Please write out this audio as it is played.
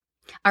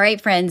All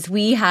right, friends,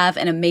 we have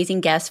an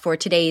amazing guest for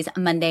today's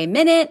Monday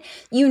Minute.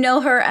 You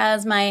know her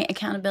as my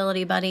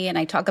accountability buddy, and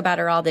I talk about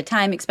her all the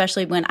time,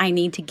 especially when I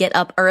need to get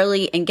up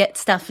early and get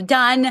stuff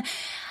done.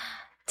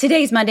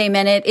 Today's Monday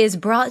Minute is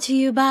brought to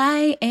you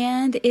by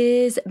and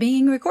is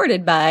being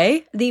recorded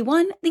by the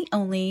one, the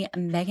only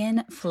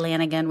Megan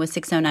Flanagan with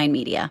 609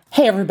 Media.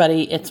 Hey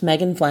everybody, it's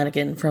Megan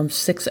Flanagan from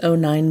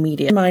 609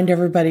 Media. Remind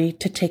everybody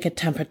to take a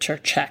temperature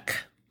check.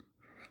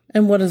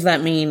 And what does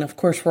that mean? Of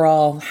course,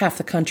 half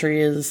the country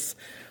is,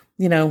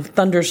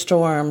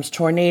 thunderstorms,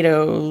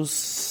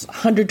 tornadoes,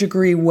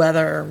 100-degree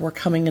weather. We're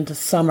coming into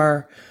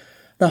summer,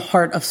 the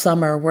heart of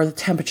summer, where the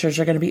temperatures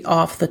are going to be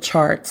off the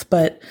charts.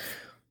 But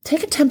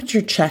take a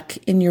temperature check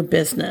in your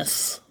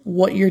business,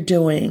 what you're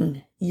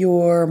doing,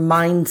 your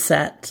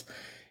mindset,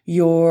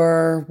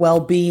 your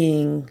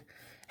well-being,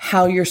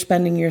 how you're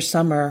spending your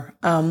summer.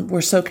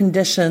 We're so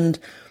conditioned.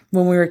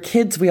 When we were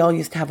kids, we all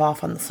used to have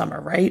off on the summer,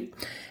 right?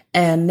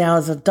 And now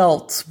as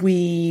adults,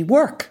 we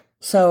work,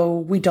 so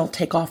we don't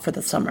take off for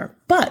the summer.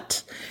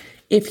 But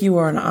if you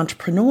are an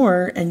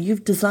entrepreneur and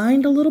you've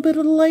designed a little bit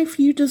of the life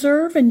you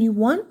deserve and you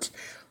want,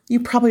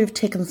 you probably have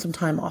taken some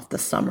time off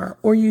this summer,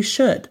 or you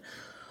should.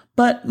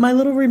 But my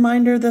little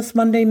reminder this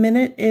Monday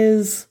Minute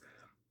is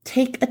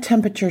take a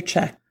temperature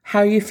check. How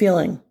are you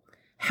feeling?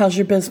 How's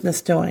your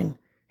business doing?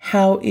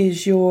 How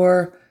is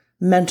your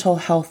mental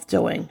health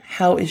doing?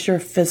 How is your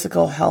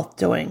physical health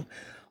doing?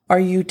 Are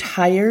you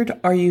tired?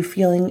 Are you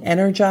feeling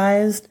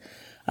energized?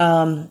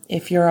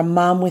 If you're a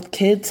mom with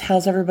kids,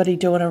 how's everybody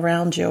doing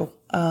around you?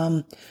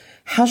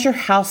 How's your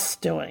house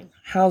doing?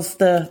 How's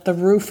the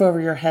roof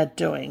over your head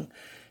doing?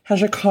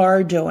 How's your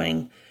car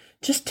doing?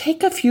 Just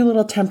take a few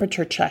little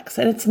temperature checks,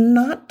 and it's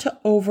not to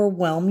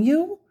overwhelm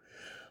you.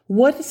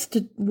 What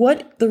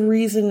the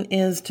reason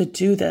is to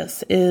do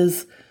this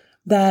is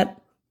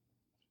that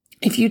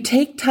if you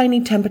take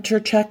tiny temperature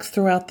checks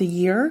throughout the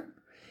year,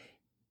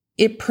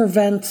 it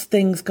prevents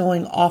things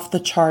going off the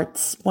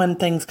charts when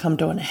things come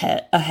to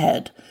a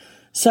head.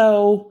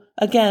 So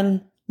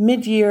again,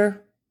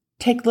 mid-year,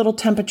 take little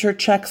temperature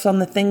checks on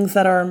the things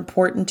that are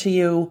important to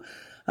you.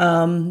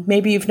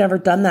 Maybe you've never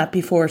done that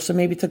before, so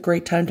maybe it's a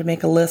great time to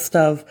make a list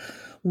of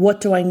what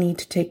do I need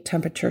to take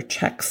temperature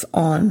checks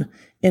on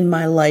in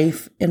my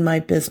life, in my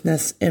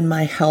business, in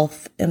my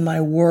health, in my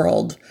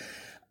world,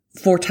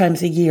 4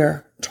 times a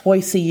year,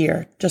 twice a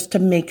year, just to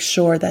make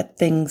sure that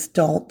things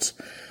don't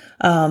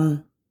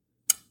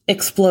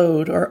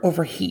explode or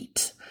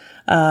overheat.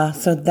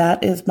 So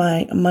that is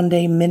my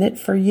Monday Minute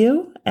for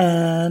you,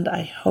 and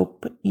I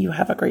hope you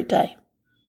have a great day.